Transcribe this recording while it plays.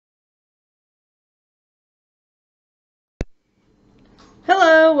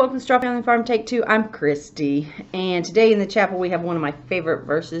Hello, welcome to Straw Family Farm Take 2. I'm Christy, and today in the chapel we have one of my favorite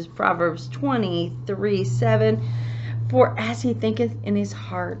verses, Proverbs 23:7. For as he thinketh in his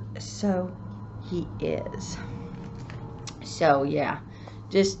heart, so he is. So yeah,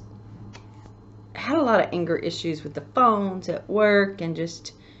 just had a lot of anger issues with the phones at work, and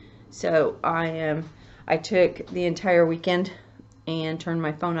just so I took the entire weekend and turned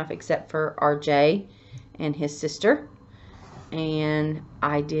my phone off except for RJ and his sister. And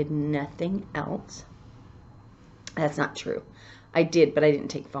I did nothing else. That's not true. I did, but I didn't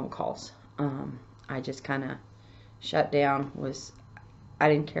take phone calls. I just kind of shut down. I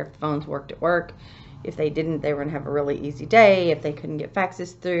didn't care if the phones worked at work. If they didn't, they were going to have a really easy day. If they couldn't get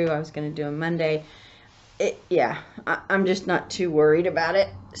faxes through, I was going to do them Monday. I'm just not too worried about it.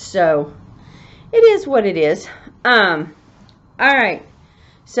 So, it is what it is. Alright.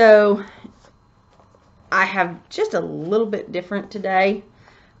 So, I have just a little bit different today.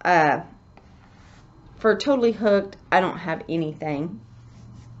 For Totally Hooked, I don't have anything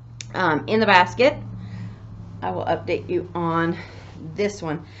in the basket. I will update you on this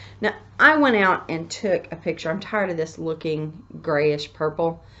one. Now, I went out and took a picture. I'm tired of this looking grayish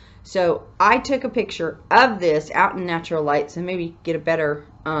purple. So, I took a picture of this out in natural light, so maybe get a better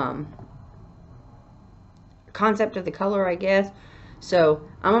concept of the color, I guess. So,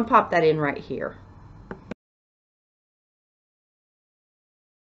 I'm going to pop that in right here.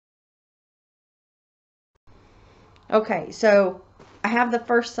 Okay, so I have the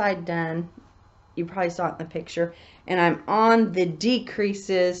first side done. You probably saw it in the picture. And I'm on the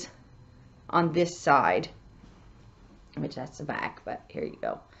decreases on this side, which that's the back, but here you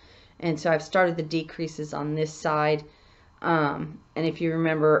go. And so I've started the decreases on this side. And if you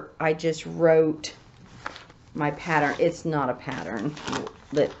remember, I just wrote my pattern. It's not a pattern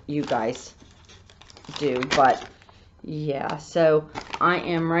that you guys do, but yeah. So I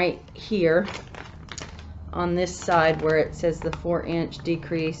am right here on this side where it says the 4-inch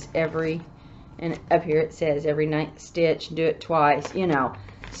decrease every, and up here it says every 9th stitch, do it twice, you know.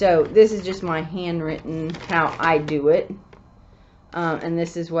 So this is just my handwritten how I do it. And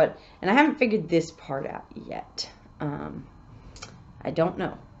this is what, and I haven't figured this part out yet. I don't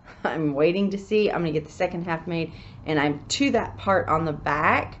know. I'm waiting to see. I'm going to get the second half made, and I'm to that part on the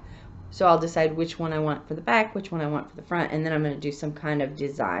back. So I'll decide which one I want for the back, which one I want for the front, and then I'm going to do some kind of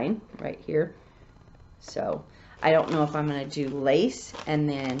design right here. So, I don't know if I'm going to do lace and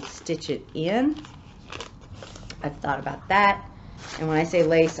then stitch it in. I've thought about that. And when I say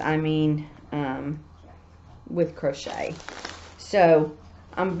lace, I mean with crochet. So,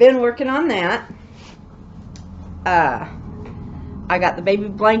 I've been working on that. I got the baby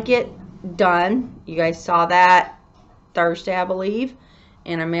blanket done. You guys saw that Thursday, I believe.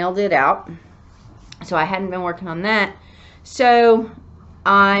 And I mailed it out. So, I hadn't been working on that. So,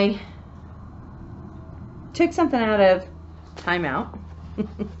 I took something out of timeout.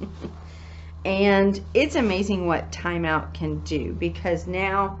 And it's amazing what timeout can do, because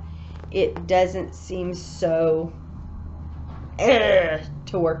now it doesn't seem so to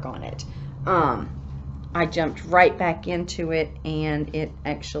work on it. I jumped right back into it, and it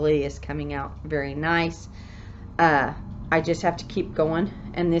actually is coming out very nice. I just have to keep going.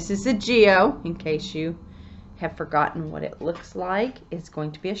 And this is a Geo, in case you have forgotten what it looks like. It's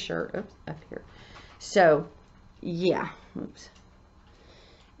going to be a shirt. Oops, up here. So, yeah, oops.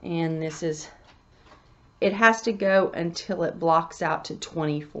 And this is, it has to go until it blocks out to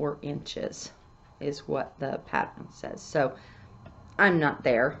 24 inches is what the pattern says. So, I'm not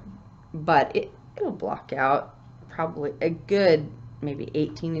there, but it'll block out probably a good maybe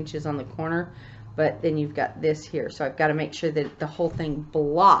 18 inches on the corner, but then you've got this here. So, I've got to make sure that the whole thing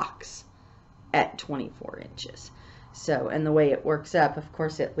blocks at 24 inches. So, and the way it works up, of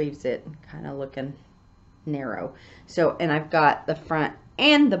course, it leaves it kind of looking narrow. So, and I've got the front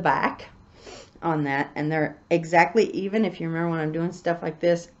and the back on that, and they're exactly even. If you remember when I'm doing stuff like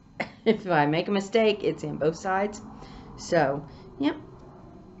this, if I make a mistake, it's in both sides. So, yep.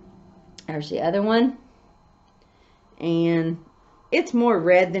 There's the other one. And it's more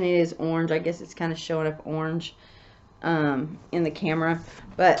red than it is orange. I guess it's kind of showing up orange in the camera.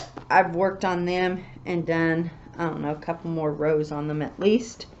 But I've worked on them and done, I don't know, a couple more rows on them at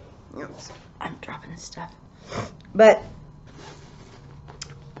least. Oops. I'm dropping this stuff. But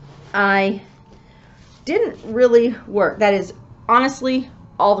I didn't really work. That is honestly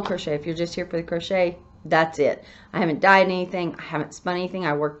all the crochet. If you're just here for the crochet, that's it. I haven't dyed anything. I haven't spun anything.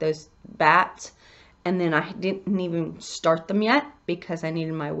 I worked those bats, and then I didn't even start them yet because I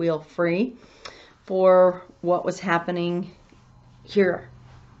needed my wheel free for what was happening here.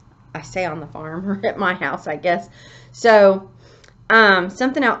 I say on the farm or at my house, I guess. So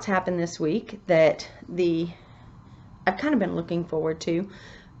Something else happened this week that I've kind of been looking forward to.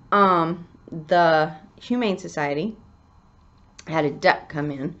 The Humane Society had a duck come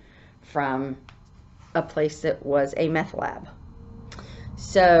in from a place that was a meth lab.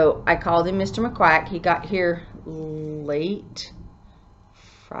 So I called him Mr. McQuack. He got here late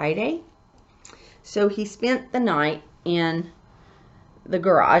Friday. So he spent the night in the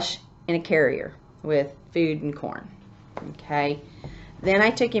garage in a carrier with food and corn. Okay. Then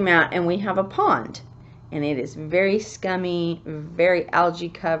I took him out, and we have a pond, and it is very scummy, very algae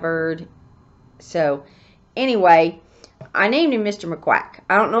covered. So anyway, I named him Mr. McQuack.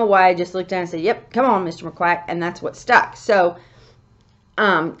 I don't know why. I just looked down and said, yep, come on, Mr. McQuack, and that's what stuck. So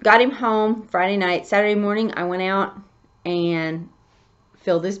got him home Friday night. Saturday morning, I went out and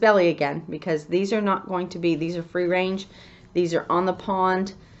filled his belly again, because these are not going to be, these are free range. These are on the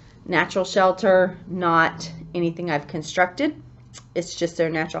pond, natural shelter, not anything I've constructed. It's just their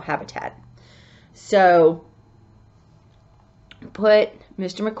natural habitat. So put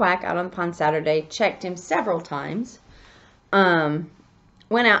Mr. McQuack out on the pond Saturday, checked him several times, went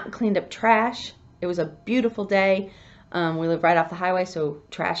out and cleaned up trash. It was a beautiful day. We live right off the highway, so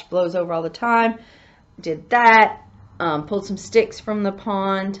trash blows over all the time. Did that. Pulled some sticks from the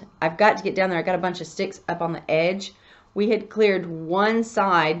pond. I've got to get down there. I got a bunch of sticks up on the edge. We had cleared one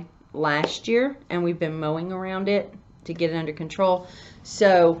side last year, and we've been mowing around it to get it under control.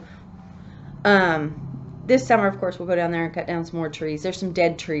 So this summer, of course, we'll go down there and cut down some more trees. There's some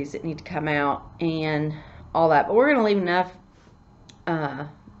dead trees that need to come out and all that, but we're going to leave enough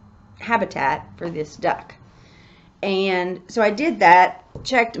habitat for this duck. And so I did that,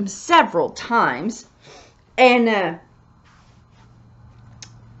 checked him several times, and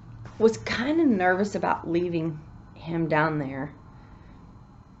was kind of nervous about leaving him down there.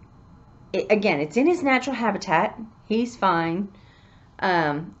 Again, it's in his natural habitat. He's fine.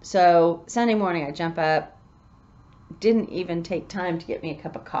 So Sunday morning, I jump up. Didn't even take time to get me a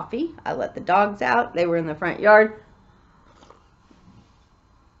cup of coffee. I let the dogs out. They were in the front yard.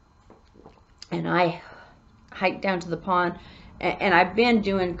 And I hiked down to the pond. And I've been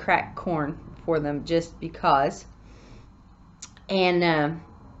doing cracked corn for them just because. And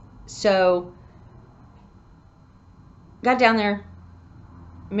so got down there.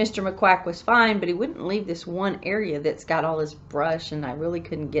 Mr. McQuack was fine, but he wouldn't leave this one area that's got all this brush, and I really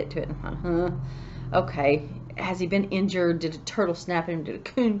couldn't get to it. And I thought, okay, has he been injured? Did a turtle snap him? Did a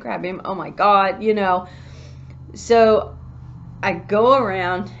coon grab him? Oh my God, you know. So I go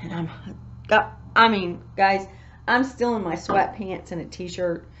around, and guys, I'm still in my sweatpants and a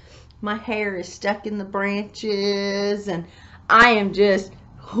t-shirt. My hair is stuck in the branches, and I am just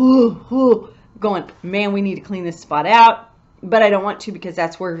going, man, we need to clean this spot out. But I don't want to, because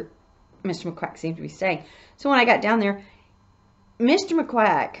that's where Mr. McQuack seemed to be staying. So when I got down there, Mr.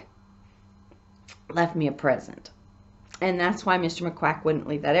 McQuack left me a present. And that's why Mr. McQuack wouldn't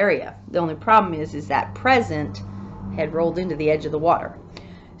leave that area. The only problem is that present had rolled into the edge of the water.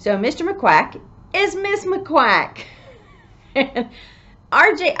 So Mr. McQuack is Miss McQuack. And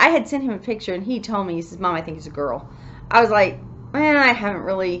RJ, I had sent him a picture, and he told me, he says, Mom, I think it's a girl. I was like, man,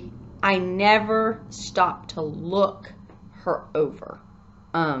 I never stopped to look her over.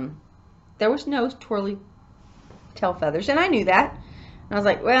 There was no twirly tail feathers, and I knew that. And I was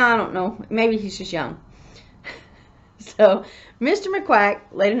like, well, I don't know, maybe he's just young. So Mr. McQuack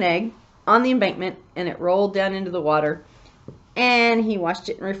laid an egg on the embankment, and it rolled down into the water, and he washed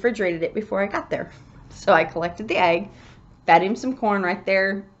it and refrigerated it before I got there. So I collected the egg, fed him some corn right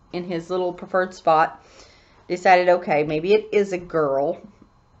there in his little preferred spot, decided, okay, maybe it is a girl.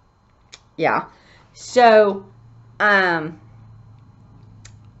 Yeah. So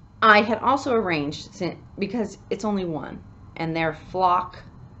I had also arranged, because it's only one, and they're flock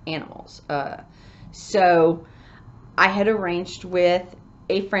animals. So I had arranged with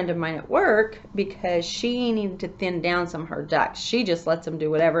a friend of mine at work, because she needed to thin down some of her ducks. She just lets them do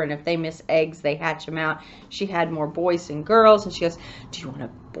whatever, and if they miss eggs, they hatch them out. She had more boys than girls, and she goes, do you want a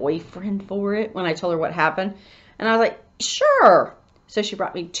boyfriend for it? When I told her what happened. And I was like, sure. So she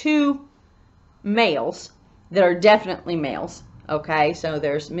brought me 2 males that are definitely males. Okay, so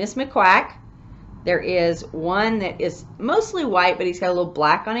there's Miss McQuack. There is one that is mostly white, but he's got a little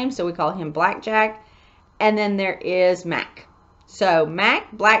black on him, so we call him Blackjack. And then there is Mac. So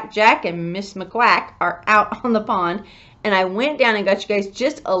Mac, Blackjack, and Miss McQuack are out on the pond. And I went down and got you guys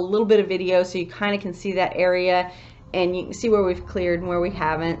just a little bit of video so you kind of can see that area. And you can see where we've cleared and where we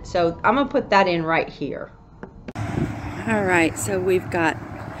haven't. So I'm going to put that in right here. All right, so we've got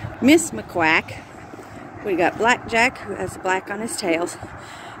Miss McQuack. We got Blackjack, who has black on his tails.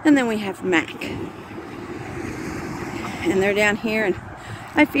 And then we have Mac. and they're down here, and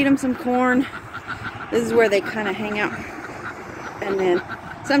I feed them some corn. This is where they kind of hang out, and then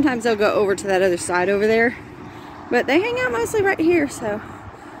sometimes they'll go over to that other side over there, but they hang out mostly right here, so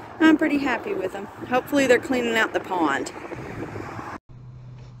I'm pretty happy with them. Hopefully they're cleaning out the pond.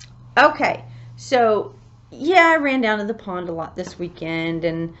 Okay, so yeah, I ran down to the pond a lot this weekend,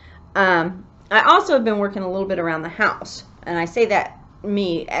 and I also have been working a little bit around the house, and I say that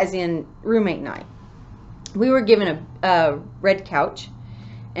me as in roommate and I. We were given a red couch,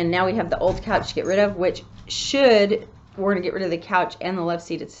 and now we have the old couch to get rid of, which we're going to get rid of the couch and the love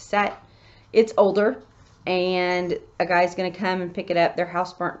seat. It's set. It's older, and a guy's going to come and pick it up. Their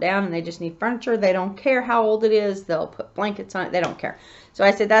house burnt down, and they just need furniture. They don't care how old it is. They'll put blankets on it. They don't care. So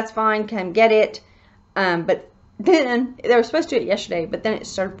I said, that's fine. Come get it. But then, they were supposed to do it yesterday, but then it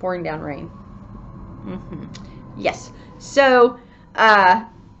started pouring down rain. Yes. So, that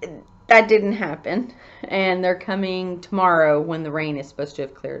didn't happen. And they're coming tomorrow when the rain is supposed to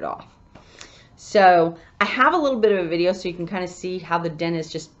have cleared off. So I have a little bit of a video so you can kind of see how the den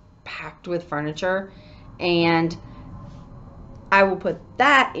is just packed with furniture, and I will put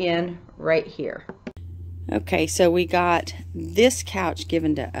that in right here. Okay, so we got this couch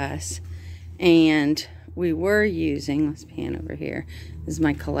given to us, and we were using, let's pan over here, this is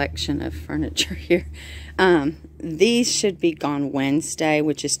my collection of furniture here. These should be gone Wednesday,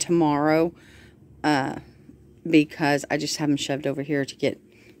 which is tomorrow. Because I just have them shoved over here to get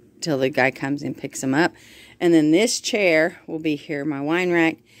till the guy comes and picks them up. And then this chair will be here, my wine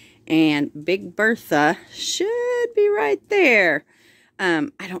rack, and Big Bertha should be right there. I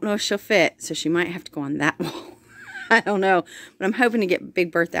don't know if she'll fit, so she might have to go on that wall. I don't know, but I'm hoping to get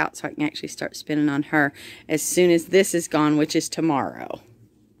Big Bertha out so I can actually start spinning on her as soon as this is gone, which is tomorrow.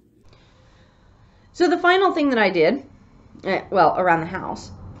 So the final thing that I did, well, around the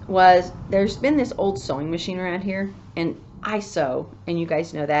house, was there's been this old sewing machine around here, and I sew, and you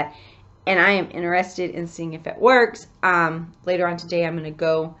guys know that, and I am interested in seeing if it works. Later on today I'm going to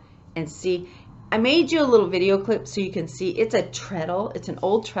go and see. I made you a little video clip so you can see. It's a treadle. It's an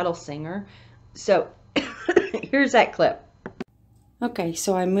old treadle singer. So here's that clip. Okay,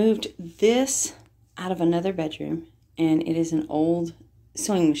 so I moved this out of another bedroom, and it is an old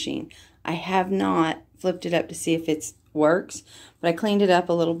sewing machine. I have not flipped it up to see if it works, but I cleaned it up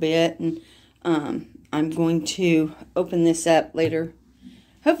a little bit, and I'm going to open this up later,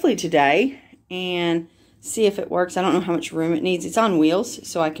 hopefully today, and see if it works. I don't know how much room it needs. It's on wheels,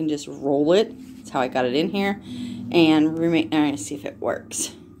 so I can just roll it. That's how I got it in here. And roommate and I are going to see if it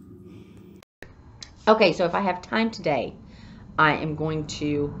works. Okay, so if I have time today, I am going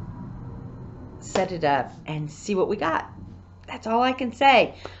to set it up and see what we got. That's all I can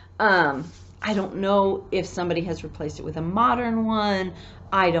say. I don't know if somebody has replaced it with a modern one.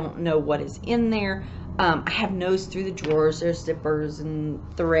 I don't know what is in there. I have nosed through the drawers. There's zippers and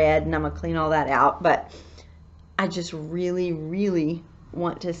thread, and I'm going to clean all that out. But I just really, really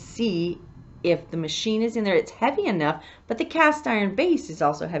want to see if the machine is in there. It's heavy enough, but the cast iron base is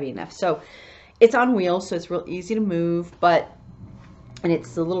also heavy enough. So it's on wheels, so it's real easy to move. And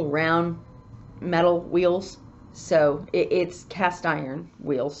it's the little round metal wheels. So it's cast iron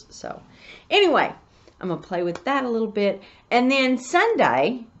wheels. So anyway, I'm going to play with that a little bit. And then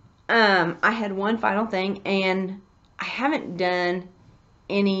Sunday, I had one final thing, and I haven't done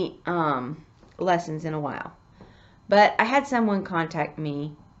any lessons in a while. But I had someone contact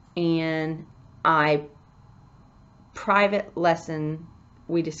me, and private lesson,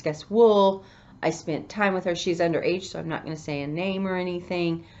 we discussed wool. I spent time with her. She's underage, so I'm not going to say a name or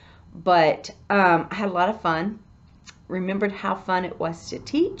anything. But I had a lot of fun. Remembered how fun it was to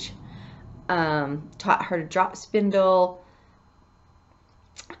teach. Taught her to drop spindle.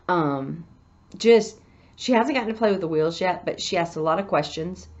 She hasn't gotten to play with the wheels yet, but she asked a lot of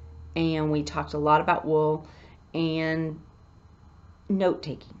questions. And we talked a lot about wool and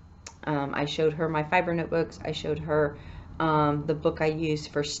note-taking. I showed her my fiber notebooks. I showed her the book I use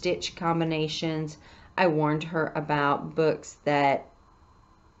for stitch combinations. I warned her about books that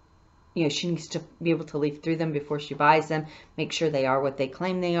she needs to be able to leaf through them before she buys them. Make sure they are what they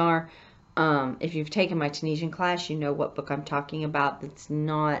claim they are. If you've taken my Tunisian class, you know what book I'm talking about. That's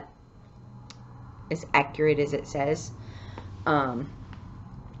not as accurate as it says.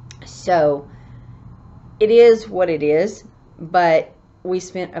 So it is what it is. But we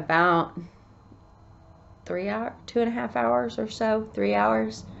spent about 3 hours, 2.5 hours or so, 3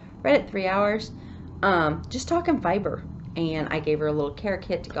 hours, right at 3 hours, just talking fiber. And I gave her a little care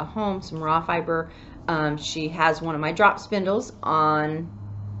kit to go home, some raw fiber. She has one of my drop spindles on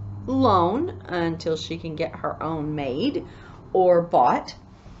loan until she can get her own made or bought.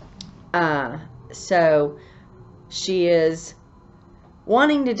 So She is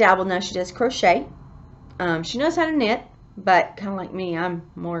wanting to dabble now. She does crochet. She knows how to knit, but kind of like me, I'm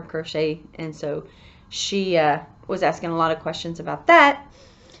more crochet, and so she was asking a lot of questions about that.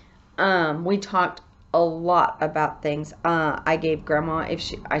 We talked a lot about things. I gave Grandma,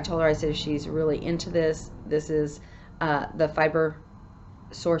 I told her, I said, if she's really into this is the fiber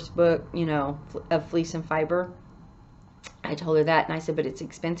source book, you know, of fleece and fiber. I told her that, and I said, but it's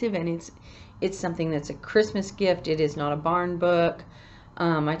expensive, and it's something that's a Christmas gift. It is not a barn book.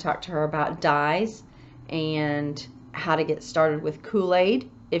 I talked to her about dyes and how to get started with Kool-Aid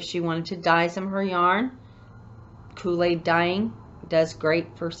if she wanted to dye some of her yarn. Kool-Aid dyeing does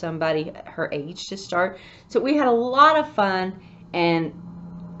great for somebody her age to start. So we had a lot of fun, and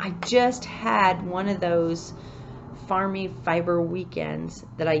I just had one of those farmy fiber weekends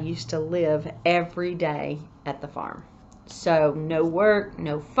that I used to live every day at the farm. So no work,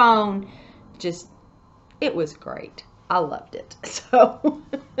 no phone, just, it was great. I loved it. So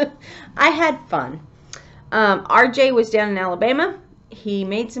I had fun. RJ was down in Alabama. He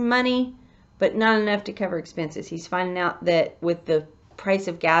made some money, but not enough to cover expenses. He's finding out that with the price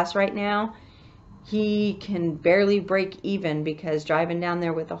of gas right now, he can barely break even because driving down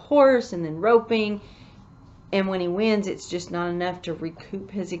there with a horse and then roping, and when he wins, it's just not enough to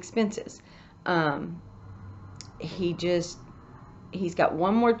recoup his expenses. He's got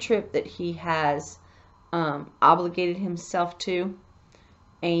one more trip that he has obligated himself to,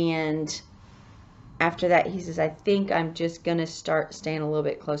 and after that, he says, I think I'm just going to start staying a little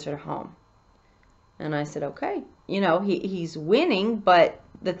bit closer to home. And I said, okay. You know, he's winning, but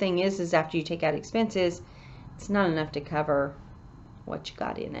the thing is after you take out expenses, it's not enough to cover what you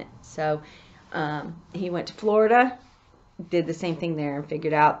got in it. So he went to Florida, did the same thing there, and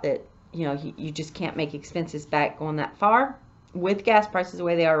figured out that, you know, you just can't make expenses back going that far with gas prices the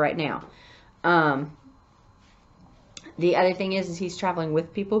way they are right now. The other thing is he's traveling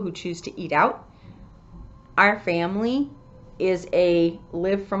with people who choose to eat out. Our family is a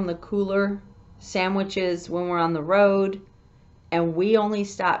live from the cooler sandwiches when we're on the road, and we only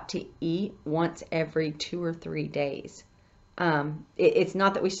stop to eat once every 2 or 3 days. It's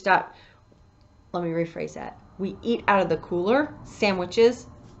not that we stop. Let me rephrase that. We eat out of the cooler sandwiches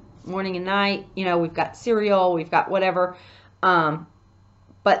morning and night. You know, we've got cereal, we've got whatever.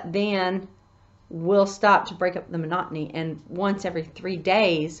 But then we'll stop to break up the monotony, and once every 3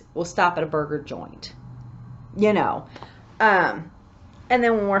 days we'll stop at a burger joint. You know, and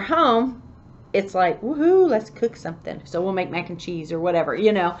then when we're home, it's like, woohoo, let's cook something. So we'll make mac and cheese or whatever,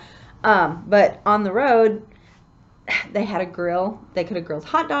 you know. But on the road, they had a grill. They could have grilled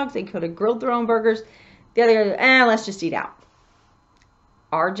hot dogs. They could have grilled their own burgers. The other, let's just eat out.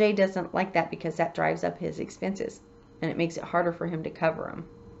 RJ doesn't like that because that drives up his expenses, and it makes it harder for him to cover them.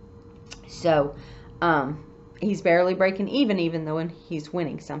 So he's barely breaking even though he's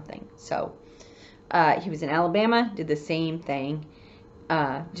winning something. So he was in Alabama, did the same thing,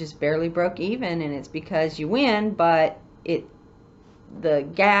 just barely broke even, and it's because you win, but the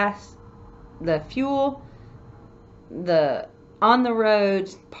gas, the fuel, the on the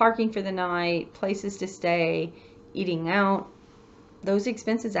roads, parking for the night, places to stay, eating out, those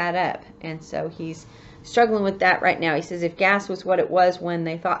expenses add up, and so he's struggling with that right now. He says if gas was what it was when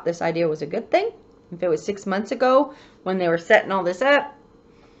they thought this idea was a good thing, if it was 6 months ago when they were setting all this up,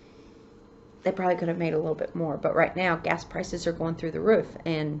 they probably could have made a little bit more. But right now, gas prices are going through the roof.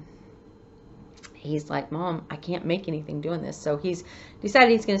 And he's like, Mom, I can't make anything doing this. So he's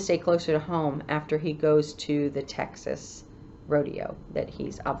decided he's going to stay closer to home after he goes to the Texas rodeo that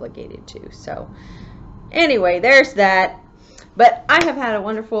he's obligated to. So anyway, there's that. But I have had a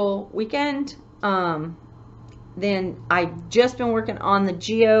wonderful weekend. Then I've just been working on the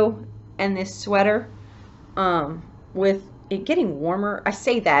Geo and this sweater with it getting warmer. I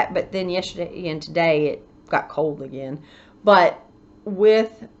say that, but then yesterday and today it got cold again. But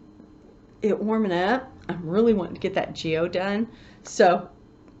with it warming up, I'm really wanting to get that Geo done. So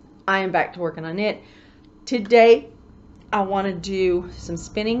I am back to working on it. Today I want to do some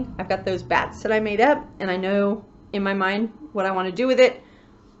spinning. I've got those bats that I made up, and I know in my mind what I want to do with it.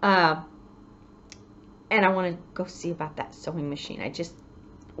 And I want to go see about that sewing machine. I just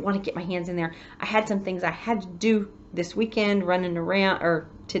want to get my hands in there. I had some things I had to do this weekend running around, or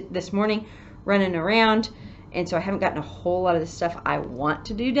this morning running around, and so I haven't gotten a whole lot of the stuff I want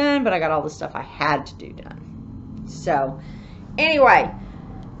to do done, but I got all the stuff I had to do done. So anyway,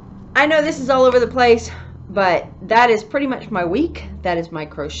 I know this is all over the place, but that is pretty much my week. That is my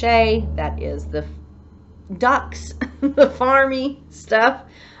crochet. That is the ducks, the farmy stuff.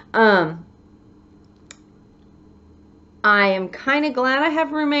 I am kind of glad I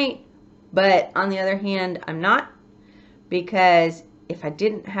have a roommate, but on the other hand, I'm not, because if I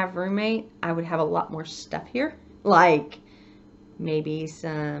didn't have roommate, I would have a lot more stuff here. Like maybe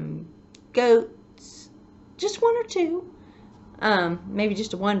some goats, just one or two. Maybe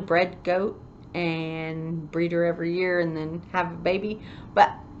just one bred goat and breed her every year and then have a baby.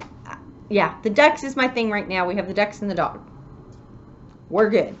 But yeah, the ducks is my thing right now. We have the ducks and the dog. We're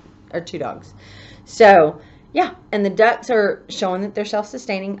good. Or 2 dogs. So yeah, and the ducks are showing that they're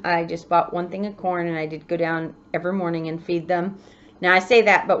self-sustaining. I just bought 1 thing of corn, and I did go down every morning and feed them. Now I say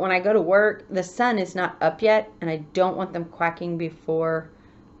that, but when I go to work, the sun is not up yet, and I don't want them quacking before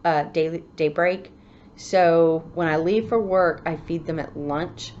daybreak. So when I leave for work, I feed them at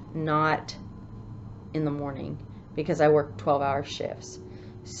lunch, not in the morning, because I work 12-hour shifts.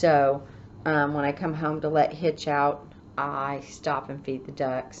 So when I come home to let Hitch out, I stop and feed the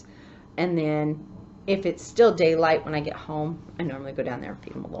ducks. And then if it's still daylight when I get home, I normally go down there and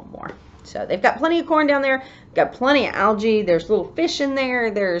feed them a little more. So they've got plenty of corn down there, got plenty of algae, there's little fish in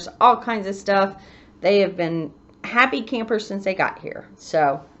there, there's all kinds of stuff. They have been happy campers since they got here.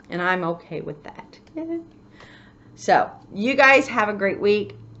 So, and I'm okay with that. So, you guys have a great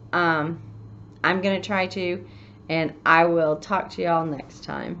week. I'm going to try to, and I will talk to y'all next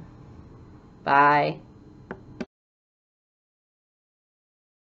time. Bye.